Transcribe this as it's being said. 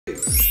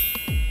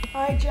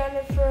Hi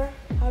Jennifer,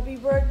 happy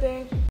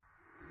birthday.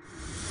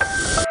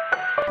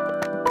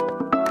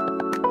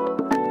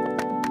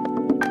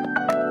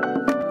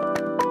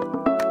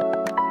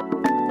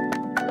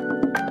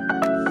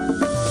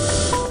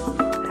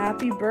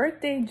 Happy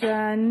birthday,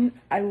 Jen.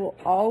 I will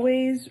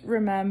always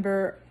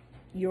remember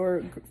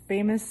your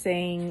famous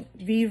saying,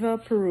 Viva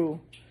Peru.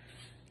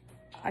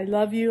 I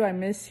love you, I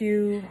miss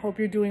you, hope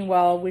you're doing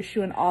well, wish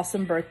you an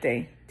awesome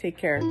birthday. Take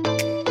care.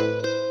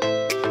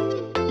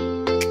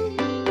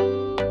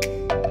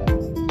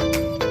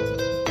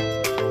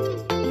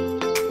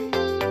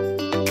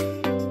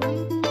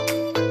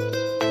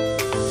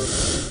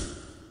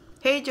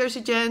 Hey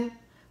JerseyJen,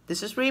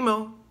 this is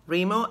Remo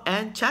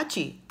and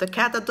Chachi, the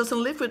cat that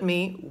doesn't live with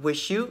me,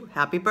 wish you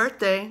happy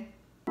birthday.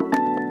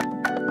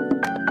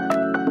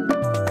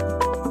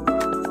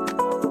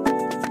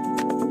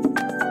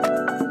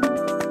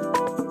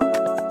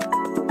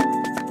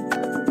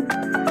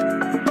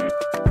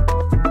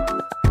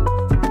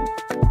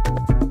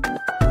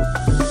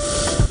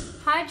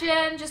 Hi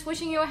Jen, just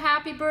wishing you a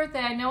happy birthday.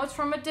 I know it's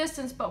from a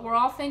distance, but we're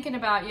all thinking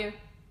about you.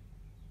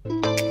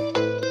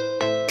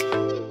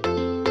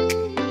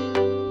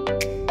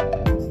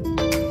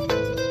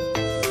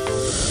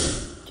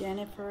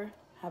 Jennifer,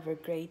 have a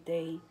great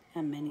day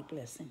and many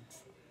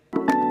blessings.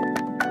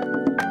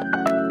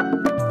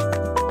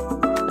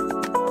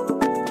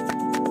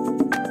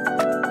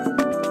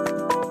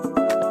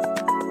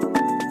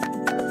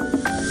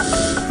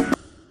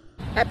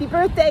 Happy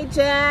birthday,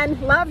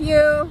 Jen. Love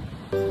you.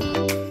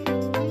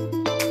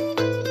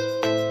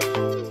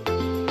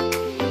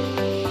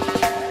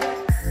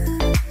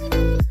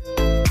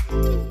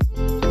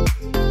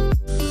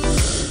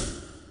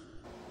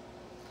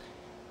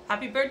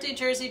 Happy birthday,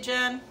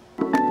 JerseyJen.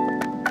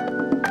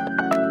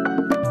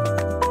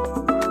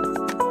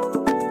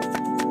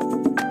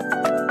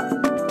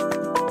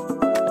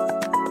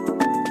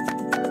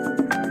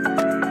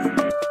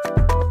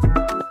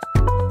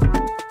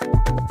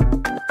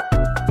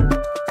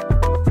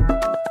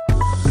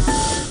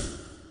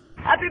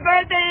 Happy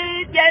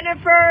birthday,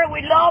 Jennifer.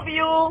 We love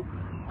you.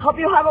 Hope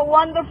you have a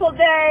wonderful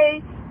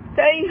day.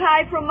 Saying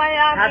hi from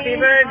Miami. Happy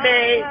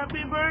birthday.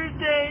 Happy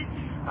birthday.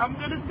 I'm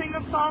going to sing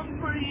a song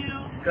for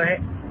you. Go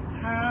ahead.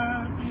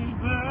 Happy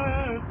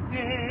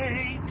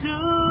birthday to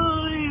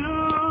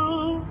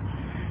you.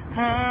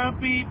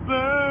 Happy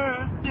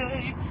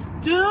birthday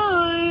to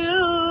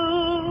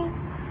you.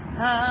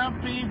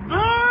 Happy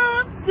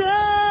birthday,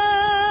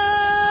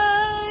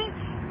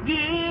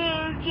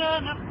 dear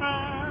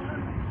Jennifer.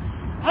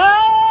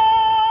 Happy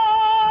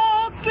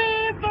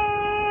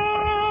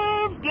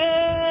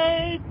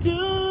birthday to you.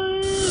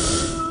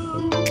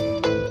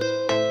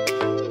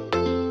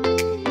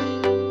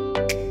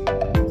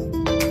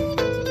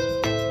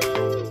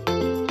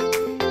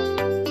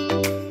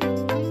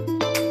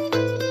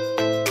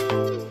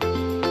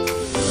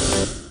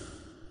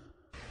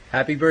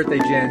 Happy birthday,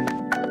 Jen.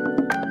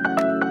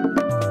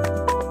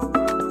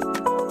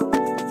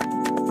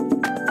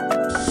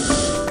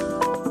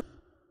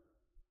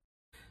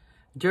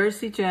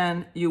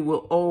 JerseyJen, you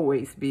will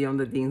always be on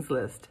the Dean's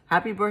list.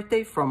 Happy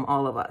birthday from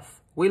all of us.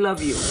 We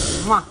love you.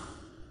 Mwah.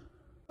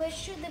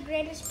 Wish you the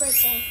greatest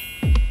birthday.